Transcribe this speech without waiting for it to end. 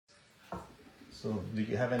So do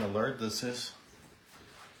you have an alert that says?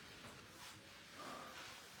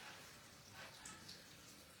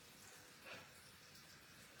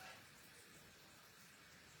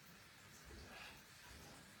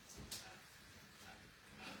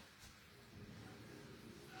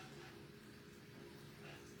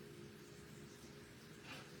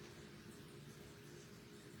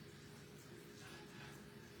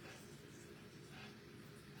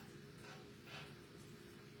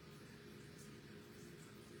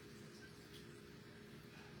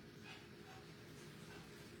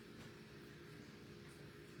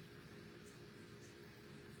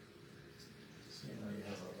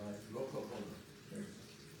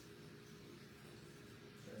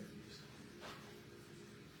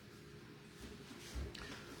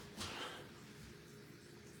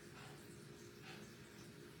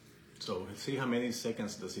 So see how many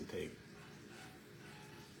seconds does it take?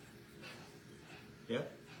 Yeah?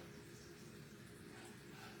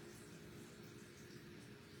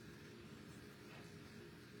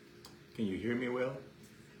 Can you hear me well?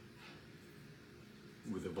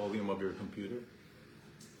 With the volume of your computer?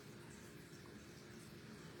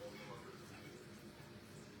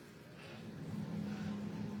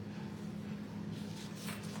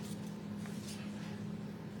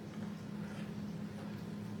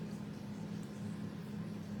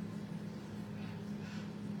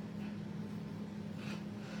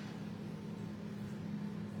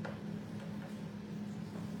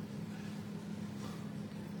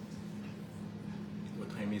 What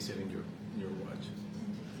time is it in your watch?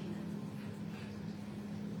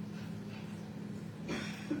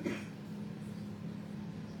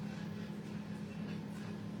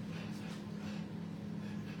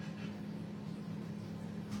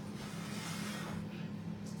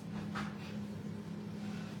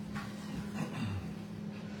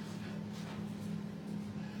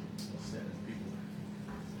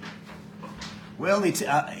 Well, it's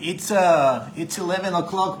 11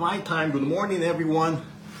 o'clock my time. Good morning, everyone.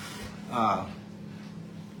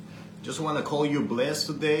 Just want to call you blessed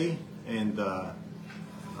today, and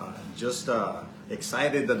just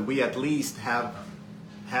excited that we at least have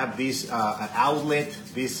this outlet,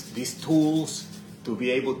 these tools to be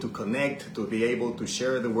able to connect, to be able to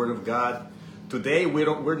share the Word of God. Today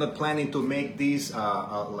we're not planning to make this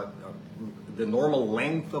the normal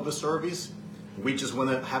length of a service. We just want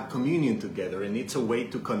to have communion together, and it's a way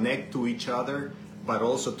to connect to each other, but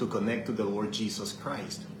also to connect to the Lord Jesus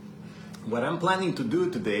Christ. What I'm planning to do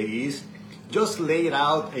today is just lay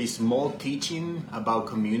out a small teaching about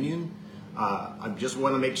communion. I just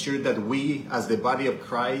want to make sure that we, as the body of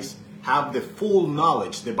Christ, have the full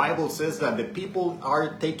knowledge. The Bible says that the people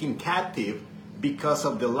are taken captive because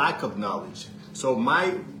of the lack of knowledge. So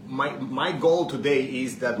my goal today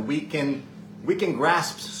is that we can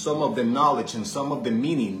grasp some of the knowledge and some of the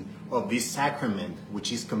meaning of this sacrament,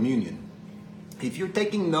 which is communion. If you're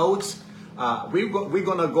taking notes, we're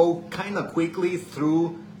going to go kind of quickly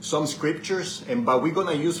through some scriptures, but we're going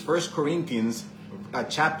to use 1 Corinthians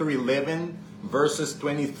chapter 11, verses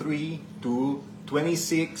 23 to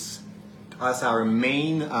 26 as our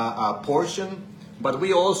main portion. But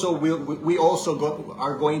we also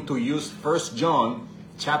are going to use 1 John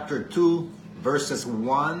chapter 2, verses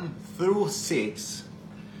 1 through 6,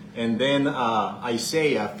 and then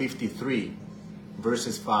Isaiah 53,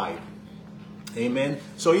 verses 5. Amen.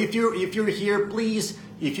 So if you're here, please,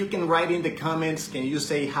 if you can write in the comments, can you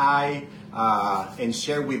say hi and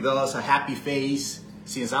share with us a happy face?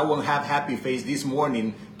 Since I won't have happy face this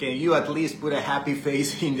morning, can you at least put a happy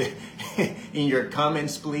face in your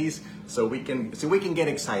comments, please, so we can get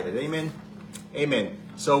excited. Amen. Amen.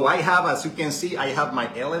 So I have, as you can see, I have my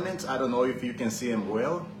elements. I don't know if you can see them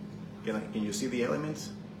well. Can you see the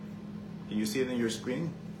elements? Can you see it on your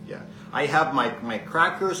screen? Yeah. I have my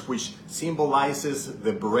crackers, which symbolizes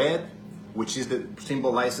the bread, which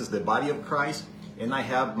symbolizes the body of Christ, and I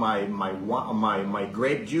have my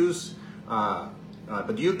grape juice.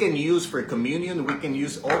 But you can use for communion. We can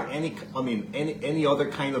use any other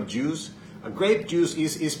kind of juice. Grape juice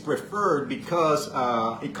is preferred because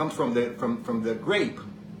it comes from the grape,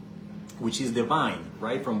 which is the vine,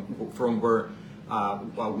 right? From where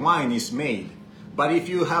wine is made. But if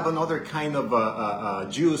you have another kind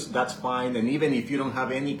of juice, that's fine. And even if you don't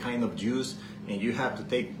have any kind of juice and you have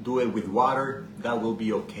to do it with water, that will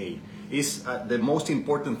be okay. The most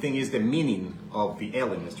important thing is the meaning of the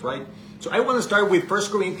elements, right? So I want to start with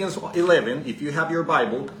 1 Corinthians 11. If you have your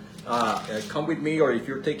Bible, come with me, or if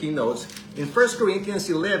you're taking notes. In 1 Corinthians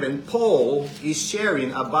 11, Paul is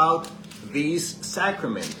sharing about this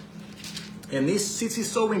sacrament. And this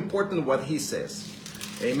is so important what he says.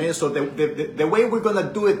 Amen. So the way we're going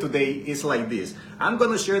to do it today is like this. I'm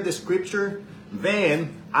going to share the scripture.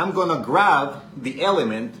 Then I'm going to grab the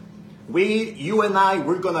element. You and I,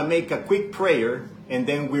 we're going to make a quick prayer. And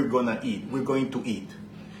then we're going to eat. We're going to eat.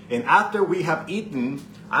 And after we have eaten,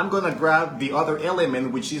 I'm going to grab the other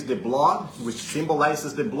element, which is the blood, which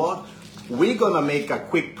symbolizes the blood. We're going to make a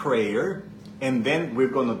quick prayer. And then we're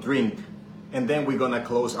going to drink. And then we're going to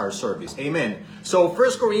close our service. Amen. So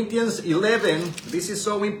 1 Corinthians 11, this is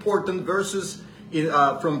so important, verses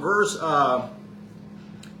from verse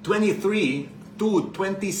 23 to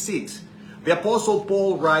 26. The Apostle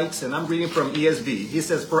Paul writes, and I'm reading from ESV, he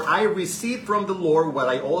says, "For I received from the Lord what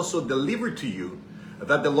I also delivered to you,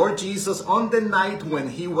 that the Lord Jesus, on the night when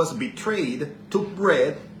he was betrayed, took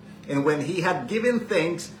bread, and when he had given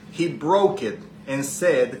thanks, he broke it, and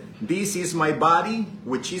said, 'This is my body,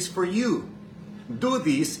 which is for you. Do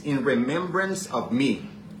this in remembrance of me.'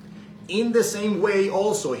 In the same way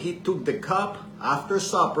also he took the cup after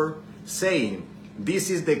supper, saying, 'This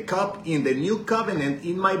is the cup in the new covenant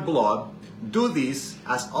in my blood. Do this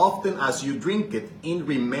as often as you drink it in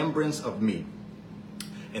remembrance of me.'"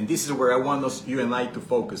 And this is where I want you and I to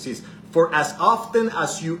focus is, "For as often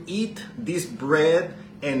as you eat this bread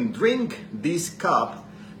and drink this cup,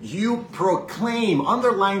 you proclaim,"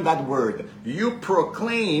 underline that word, "you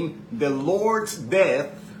proclaim the Lord's death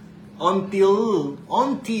until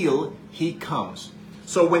he comes."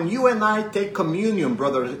 So when you and I take communion,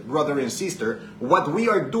 brother and sister, what we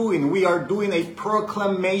are doing a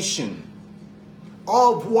proclamation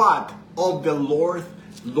of what? Of the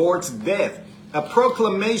Lord's death. A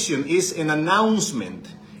proclamation is an announcement,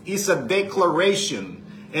 is a declaration.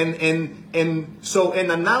 And so an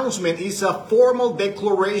announcement is a formal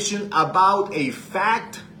declaration about a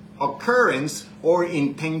fact, occurrence, or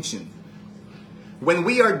intention. When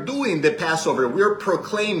we are doing the Passover, we are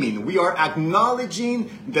proclaiming, we are acknowledging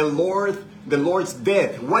the Lord's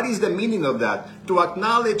death. What is the meaning of that? To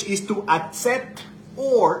acknowledge is to accept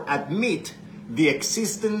or admit the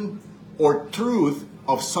existence or truth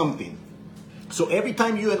of something. So every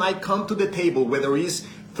time you and I come to the table, whether it's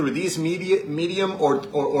through this medium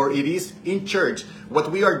or it is in church, what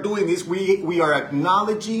we are doing is we are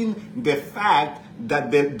acknowledging the fact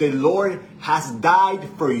that the Lord has died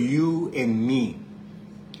for you and me.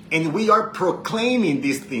 And we are proclaiming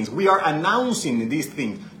these things. We are announcing these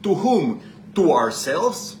things. To whom? To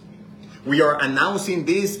ourselves. We are announcing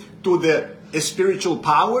this to the spiritual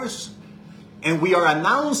powers. And we are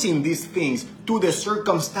announcing these things to the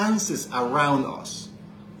circumstances around us.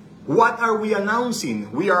 What are we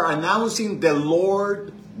announcing? We are announcing the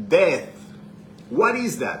Lord's death. What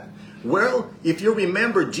is that? Well, if you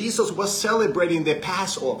remember, Jesus was celebrating the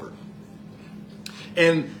Passover.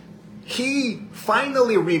 And he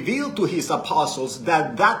finally revealed to his apostles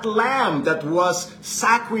that lamb that was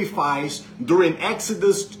sacrificed during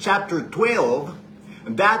Exodus chapter 12,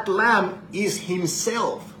 that lamb is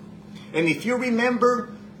himself. And if you remember,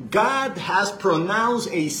 God has pronounced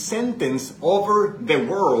a sentence over the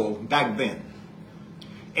world back then.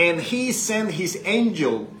 And he sent his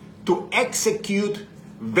angel to execute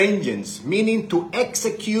vengeance, meaning to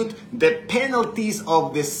execute the penalties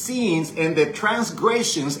of the sins and the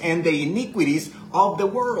transgressions and the iniquities of the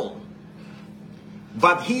world.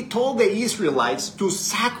 But he told the Israelites to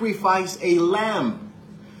sacrifice a lamb,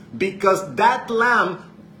 because that lamb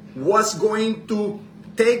was going to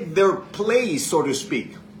take their place, so to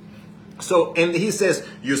speak. So, and he says,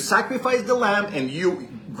 you sacrifice the lamb and you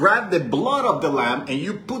grab the blood of the lamb and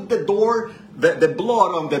you put the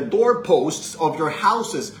blood on the doorposts of your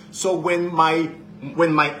houses. So when my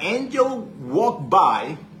angel walked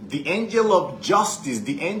by, the angel of justice,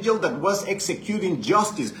 the angel that was executing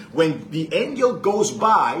justice, when the angel goes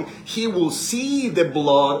by, he will see the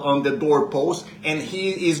blood on the doorpost and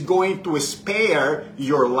he is going to spare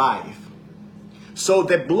your life. So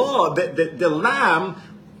the blood, the lamb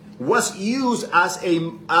was used as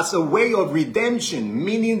a way of redemption,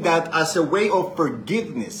 meaning that as a way of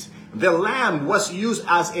forgiveness. The lamb was used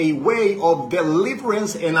as a way of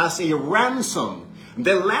deliverance and as a ransom.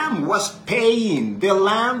 The lamb was paying. The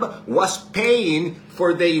lamb was paying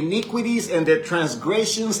for the iniquities and the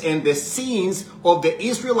transgressions and the sins of the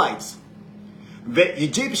Israelites. The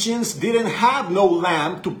Egyptians didn't have no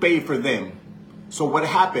lamb to pay for them. So what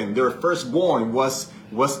happened? Their firstborn was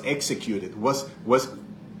executed, was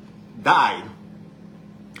died.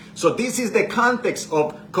 So this is the context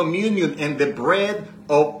of communion and the bread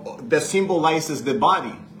that symbolizes the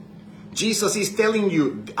body. Jesus is telling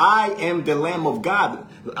you, I am the Lamb of God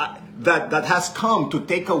that has come to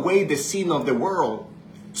take away the sin of the world.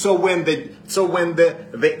 So when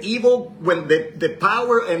the evil, when the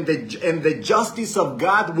power and the justice of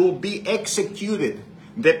God will be executed,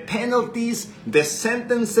 the penalties, the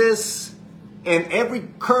sentences, and every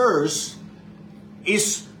curse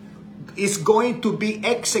is going to be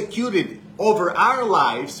executed over our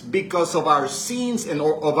lives because of our sins and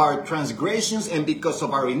of our transgressions and because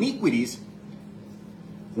of our iniquities.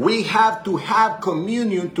 We have to have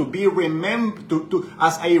communion to be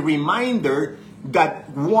as a reminder that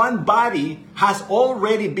one body has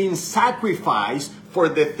already been sacrificed for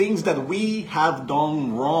the things that we have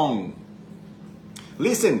done wrong.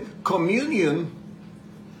 Listen, communion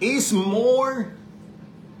is more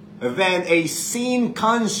than a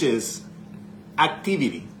sin-conscious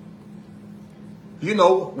activity. You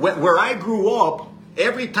know, where I grew up,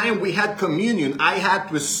 every time we had communion, I had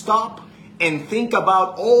to stop and think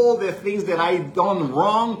about all the things that I've done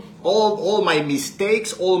wrong, all my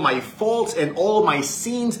mistakes, all my faults, and all my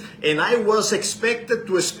sins. And I was expected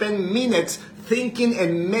to spend minutes thinking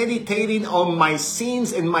and meditating on my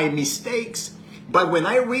sins and my mistakes. But when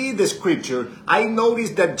I read the scripture, I notice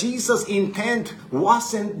that Jesus' intent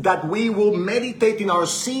wasn't that we will meditate in our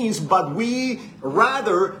sins, but we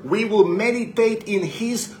will meditate in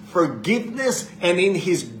His forgiveness and in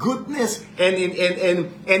His goodness and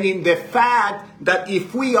in the fact that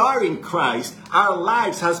if we are in Christ, our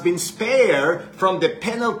lives has been spared from the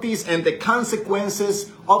penalties and the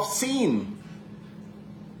consequences of sin.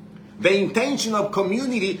 The intention of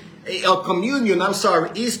communion,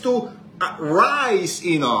 is to rise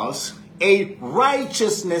in us a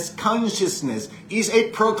righteousness consciousness, is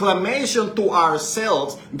a proclamation to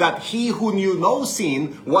ourselves that He who knew no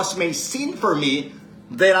sin was made sin for me,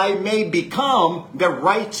 that I may become the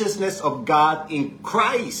righteousness of God in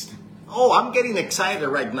Christ. Oh, I'm getting excited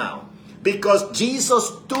right now because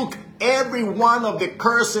Jesus took every one of the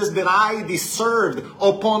curses that I deserved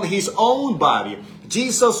upon His own body.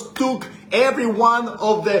 Jesus took every one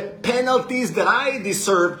of the penalties that I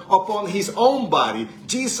deserved upon His own body.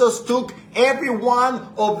 Jesus took every one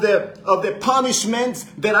of the punishments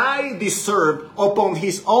that I deserved upon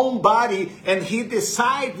His own body, and He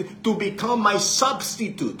decided to become my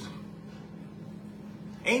substitute.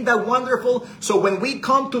 Ain't that wonderful? So when we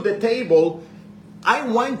come to the table, I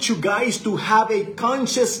want you guys to have a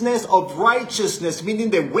consciousness of righteousness,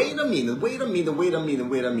 meaning that wait a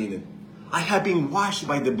minute. I have been washed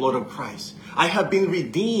by the blood of Christ. I have been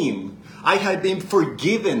redeemed. I have been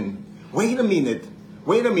forgiven. Wait a minute.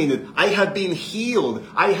 I have been healed.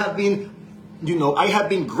 I have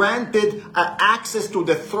been granted access to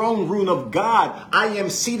the throne room of God. I am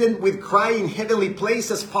seated with Christ in heavenly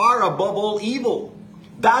places far above all evil.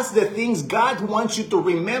 That's the things God wants you to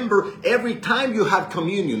remember every time you have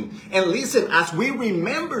communion. And listen, as we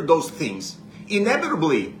remember those things,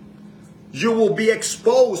 inevitably, you will be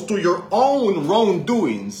exposed to your own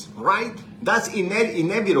wrongdoings, right? That's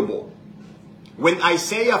inevitable. When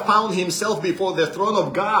Isaiah found himself before the throne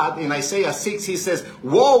of God, in Isaiah 6, he says,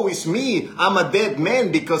 "Woe is me, I'm a dead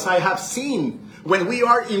man because I have sinned." When we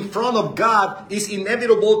are in front of God, it's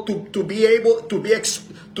inevitable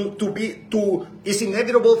it's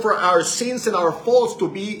inevitable for our sins and our faults to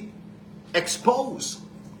be exposed.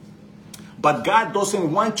 But God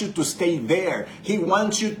doesn't want you to stay there. He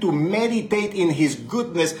wants you to meditate in His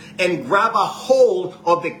goodness and grab a hold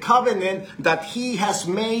of the covenant that He has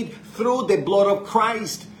made through the blood of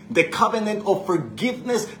Christ. The covenant of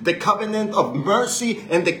forgiveness, the covenant of mercy,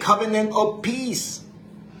 and the covenant of peace.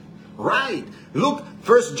 Right. Look,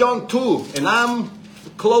 1 John 2, and I'm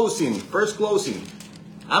closing.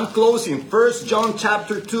 I'm closing. 1 John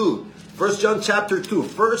chapter 2. 1 John chapter 2.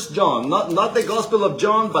 1 John, not the Gospel of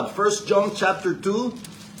John, but 1 John chapter 2.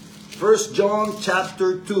 1 John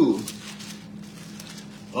chapter 2.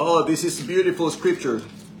 Oh, this is beautiful scripture.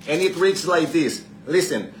 And it reads like this.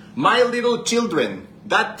 Listen, my little children,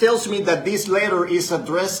 that tells me that this letter is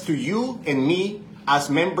addressed to you and me as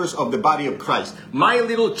members of the body of Christ. My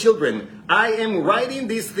little children, I am writing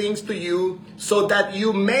these things to you so that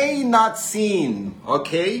you may not sin.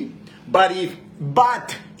 Okay? But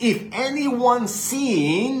if anyone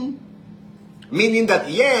sin, meaning that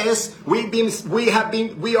yes,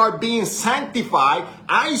 we are being sanctified.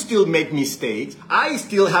 I still make mistakes. I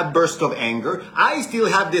still have bursts of anger. I still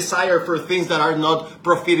have desire for things that are not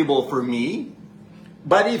profitable for me.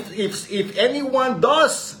 But if anyone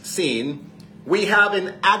does sin, we have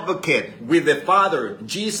an advocate with the Father,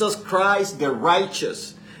 Jesus Christ the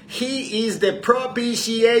righteous. He is the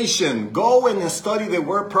propitiation. Go and study the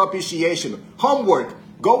word propitiation. Homework.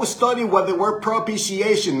 Go study what the word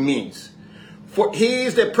propitiation means. For He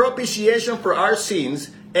is the propitiation for our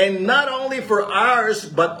sins, and not only for ours,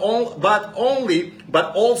 but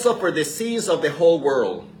but also for the sins of the whole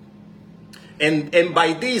world. And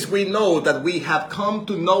by this we know that we have come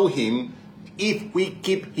to know him if we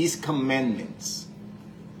keep his commandments.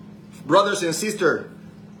 Brothers and sisters,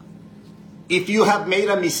 if you have made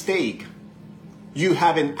a mistake, you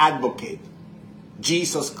have an advocate.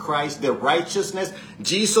 Jesus Christ, the righteousness.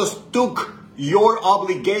 Jesus took your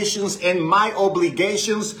obligations and my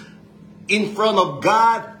obligations in front of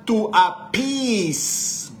God to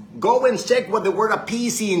appease. Go and check what the word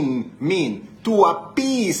appeasing means. To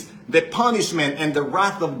appease the punishment and the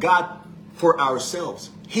wrath of God for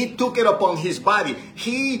ourselves. He took it upon his body.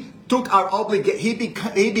 He took our obligation.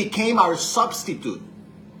 He became our substitute.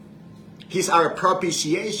 He's our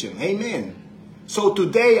propitiation. Amen. So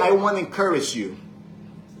today I want to encourage you.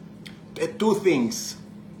 Two things.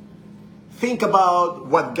 Think about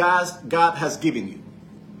what God has given you.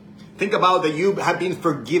 Think about that you have been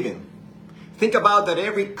forgiven. Think about that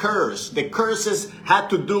every curse, the curses had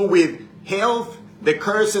to do with health, the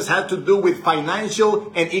curses had to do with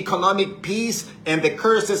financial and economic peace, and the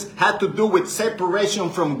curses had to do with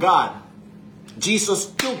separation from God. Jesus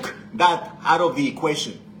took that out of the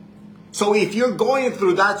equation. So if you're going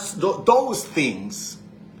through those things,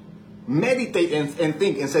 meditate and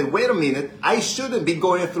think and say, wait a minute, I shouldn't be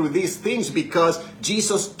going through these things because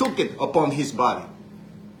Jesus took it upon his body.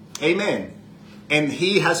 Amen. And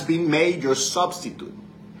he has been made your substitute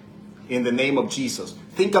in the name of Jesus.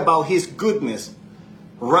 Think about his goodness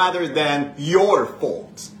rather than your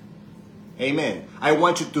faults. Amen. I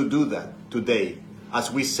want you to do that today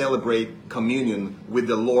as we celebrate communion with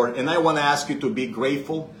the Lord. And I want to ask you to be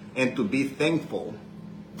grateful and to be thankful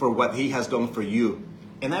for what he has done for you.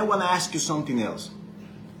 And I want to ask you something else.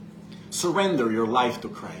 Surrender your life to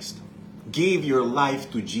Christ. Give your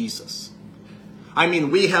life to Jesus. I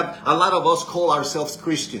mean, a lot of us call ourselves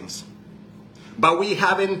Christians, but we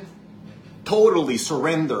haven't totally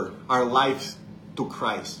surrendered our lives to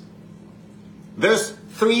Christ. There's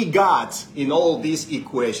three gods in all this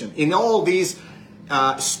equation. In all this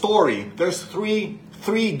story, there's three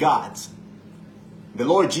gods. The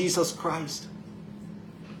Lord Jesus Christ,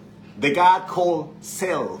 the God called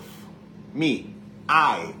self, me,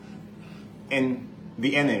 I, and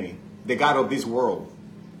the enemy, the God of this world,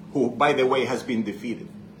 who, by the way, has been defeated.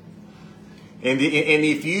 And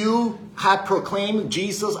if you have proclaimed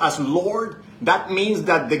Jesus as Lord, that means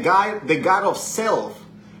that the God of self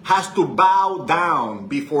has to bow down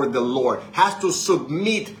before the Lord, has to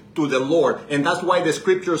submit to the Lord. And that's why the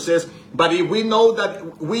scripture says, but if we know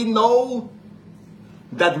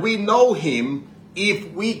him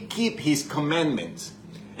if we keep his commandments.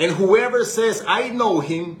 And whoever says, I know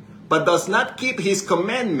him, but does not keep his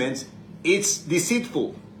commandments, it's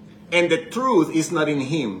deceitful, and the truth is not in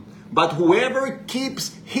him. But whoever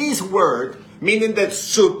keeps his word, meaning that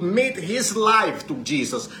submit his life to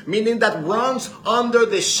Jesus, meaning that runs under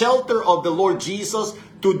the shelter of the Lord Jesus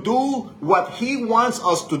to do what he wants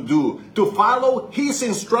us to do, to follow his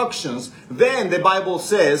instructions, then the Bible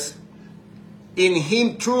says, in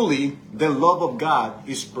him truly the love of God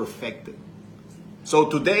is perfected. So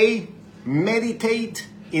today, meditate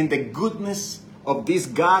in the goodness of this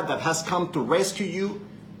God that has come to rescue you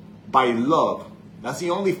by love. That's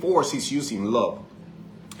the only force he's using, love.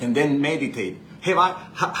 And then meditate. Have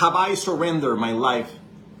I surrendered my life,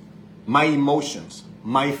 my emotions,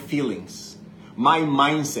 my feelings, my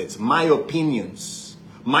mindsets, my opinions,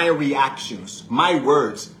 my reactions, my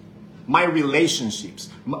words, my relationships,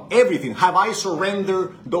 everything? Have I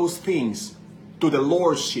surrendered those things to the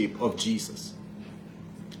lordship of Jesus?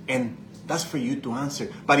 And that's for you to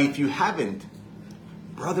answer. But if you haven't,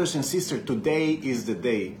 brothers and sisters, today is the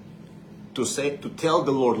day to tell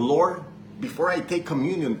the Lord, Lord, before I take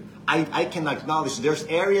communion, I can acknowledge there's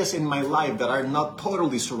areas in my life that are not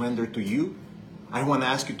totally surrendered to you. I want to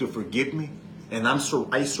ask you to forgive me. And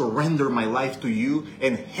I surrender my life to you,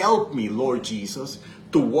 and help me, Lord Jesus,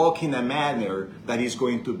 to walk in a manner that is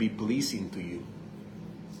going to be pleasing to you.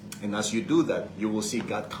 And as you do that, you will see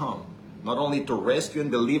God come, not only to rescue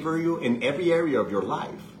and deliver you in every area of your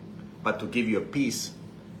life, but to give you a peace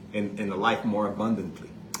and a life more abundantly.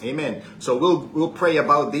 Amen. So we'll pray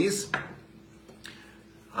about this.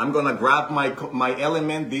 I'm gonna grab my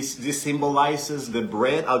element. This symbolizes the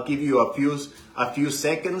bread. I'll give you a few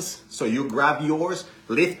seconds. So you grab yours,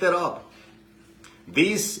 lift it up.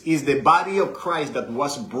 This is the body of Christ that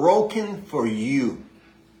was broken for you.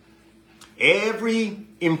 Every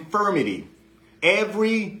infirmity,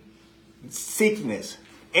 every sickness,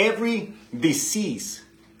 every disease,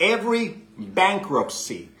 every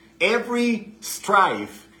bankruptcy, every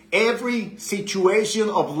strife, every situation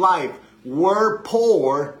of life were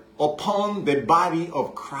poured upon the body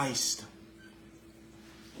of Christ.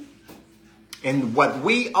 And what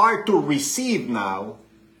we are to receive now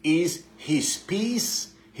is His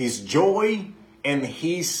peace, His joy, and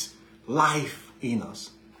His life in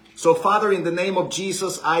us. So Father, in the name of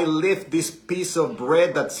Jesus, I lift this piece of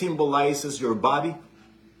bread that symbolizes your body.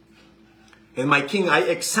 And my King, I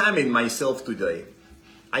examine myself today.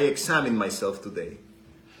 I examine myself today.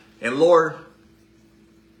 And Lord,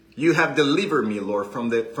 you have delivered me, Lord, from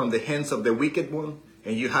the hands of the wicked one.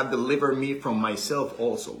 And you have delivered me from myself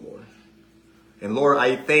also, Lord. And Lord,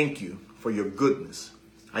 I thank you for your goodness.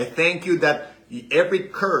 I thank you that every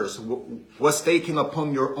curse was taken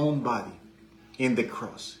upon your own body in the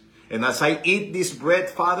cross. And as I eat this bread,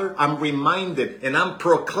 Father, I'm reminded and I'm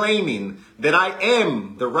proclaiming that I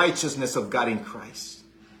am the righteousness of God in Christ.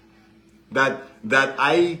 That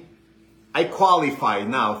I qualify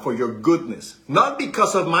now for your goodness, not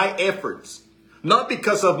because of my efforts, not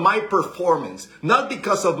because of my performance, not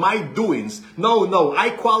because of my doings. No, I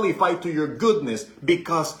qualify to your goodness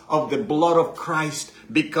because of the blood of Christ,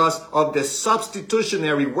 because of the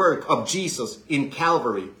substitutionary work of Jesus in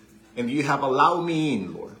Calvary. And you have allowed me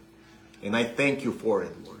in, Lord. And I thank you for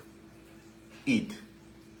it, Lord. Eat.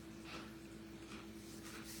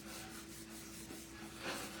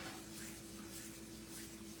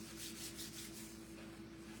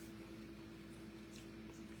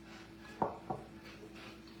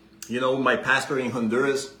 You know, my pastor in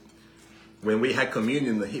Honduras, when we had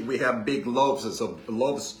communion, we have big loaves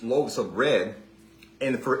of bread.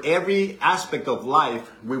 And for every aspect of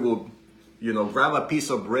life, we will, grab a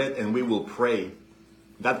piece of bread and we will pray.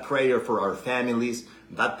 That prayer for our families,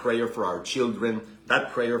 that prayer for our children,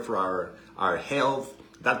 that prayer for our health,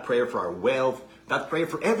 that prayer for our wealth, that prayer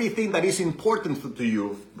for everything that is important to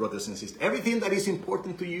you, brothers and sisters. Everything that is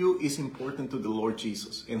important to you is important to the Lord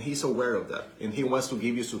Jesus. And He's aware of that. And He wants to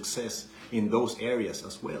give you success in those areas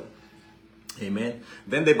as well. Amen.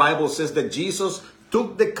 Then the Bible says that Jesus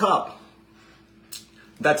took the cup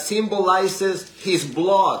that symbolizes His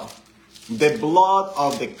blood, the blood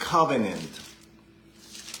of the covenant.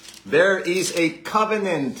 There is a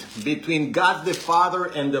covenant between God the Father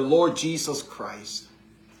and the Lord Jesus Christ.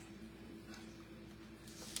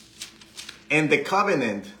 And the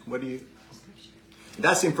covenant,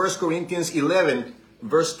 that's in 1 Corinthians 11,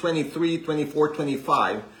 verse 23, 24,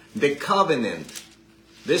 25. The covenant,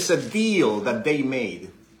 there's a deal that they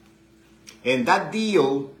made. And that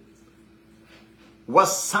deal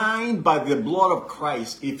was signed by the blood of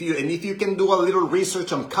Christ. If you can do a little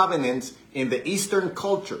research on covenants in the Eastern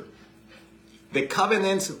culture, the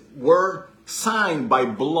covenants were signed by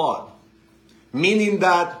blood, meaning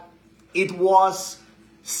that it was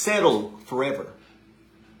settled forever.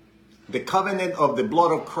 The covenant of the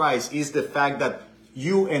blood of Christ is the fact that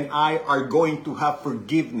you and I are going to have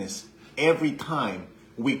forgiveness every time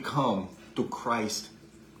we come to Christ.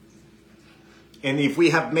 And if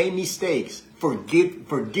we have made mistakes,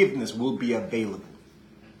 forgiveness will be available.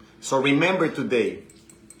 So remember today,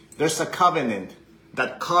 there's a covenant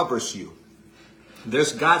that covers you.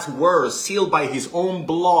 There's God's word sealed by His own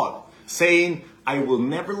blood saying, I will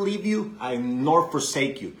never leave you, nor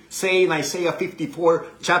forsake you. Say in Isaiah 54,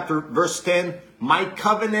 chapter verse 10, my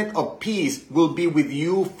covenant of peace will be with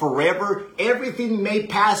you forever. Everything may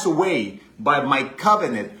pass away, but my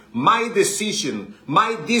covenant, my decision,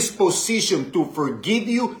 my disposition to forgive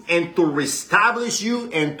you and to reestablish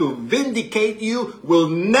you and to vindicate you will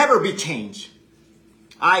never be changed.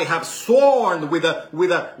 I have sworn with an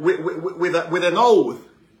oath,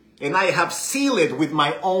 and I have sealed it with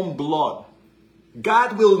my own blood.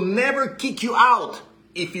 God will never kick you out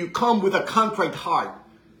if you come with a contrite heart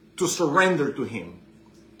to surrender to Him.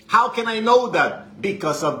 How can I know that?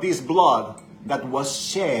 Because of this blood that was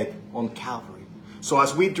shed on Calvary. So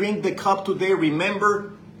as we drink the cup today,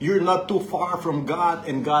 remember, you're not too far from God,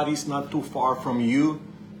 and God is not too far from you.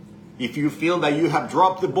 If you feel that you have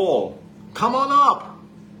dropped the ball, come on up.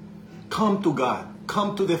 Come to God.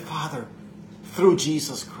 Come to the Father through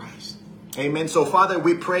Jesus Christ. Amen. So Father,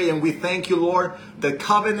 we pray and we thank you, Lord. The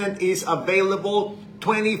covenant is available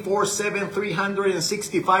 24/7,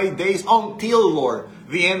 365 days until, Lord,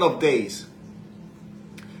 the end of days.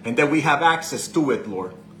 And that we have access to it,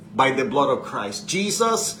 Lord, by the blood of Christ.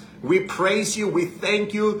 Jesus, we praise you. We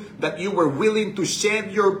thank you that you were willing to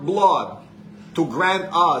shed your blood to grant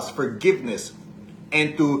us forgiveness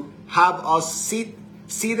and to have us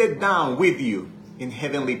seated down with you in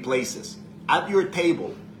heavenly places at your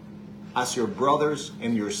table as your brothers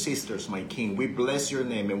and your sisters, my King. We bless your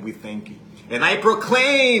name and we thank you. And I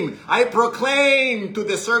proclaim to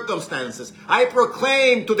the circumstances, I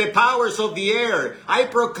proclaim to the powers of the air, I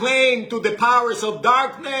proclaim to the powers of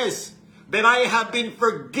darkness that I have been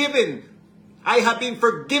forgiven I have been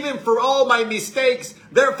forgiven for all my mistakes.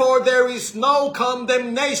 Therefore, there is no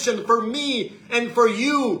condemnation for me and for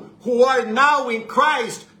you who are now in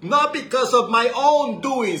Christ, not because of my own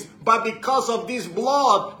doings, but because of this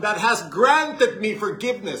blood that has granted me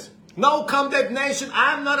forgiveness. No condemnation.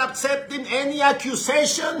 I'm not accepting any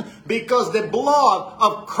accusation because the blood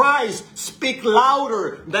of Christ speaks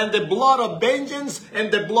louder than the blood of vengeance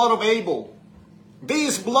and the blood of Abel.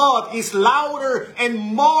 This blood is louder and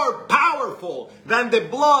more powerful than the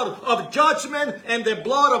blood of judgment and the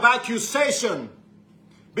blood of accusation.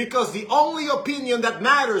 Because the only opinion that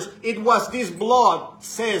matters, it was this blood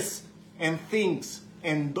says and thinks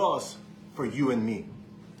and does for you and me.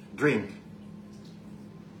 Drink.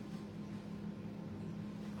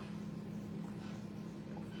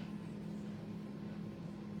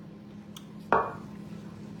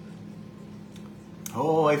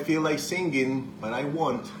 Oh, I feel like singing, but I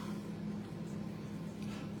won't.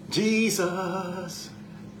 Jesus,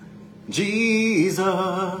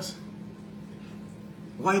 Jesus,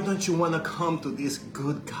 why don't you want to come to this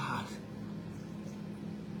good God?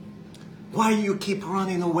 Why you keep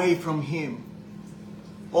running away from Him?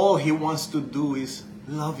 All He wants to do is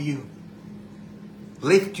love you,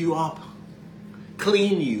 lift you up,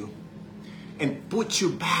 clean you, and put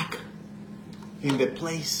you back in the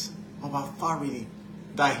place of authority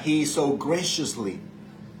that He so graciously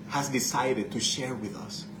has decided to share with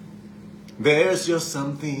us. There's just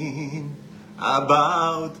something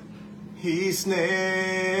about His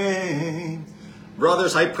name.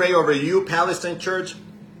 Brothers, I pray over you, Palestine Church.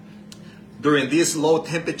 During these low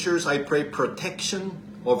temperatures, I pray protection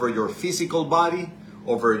over your physical body,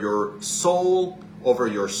 over your soul, over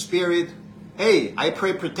your spirit. Hey, I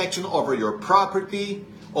pray protection over your property,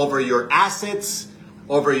 over your assets,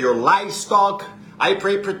 over your livestock. I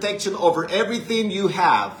pray protection over everything you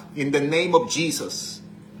have in the name of Jesus.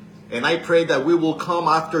 And I pray that we will come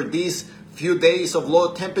after these few days of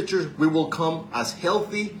low temperatures, we will come as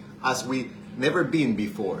healthy as we never been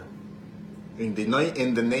before. In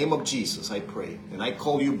the name of Jesus, I pray. And I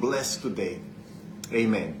call you blessed today.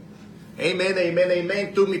 Amen. Amen, amen,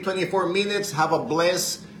 amen. Took me 24 minutes. Have a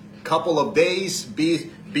blessed couple of days.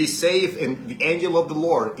 Be safe, and the angel of the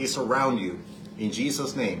Lord is around you. In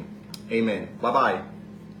Jesus' name. Amen. Bye-bye.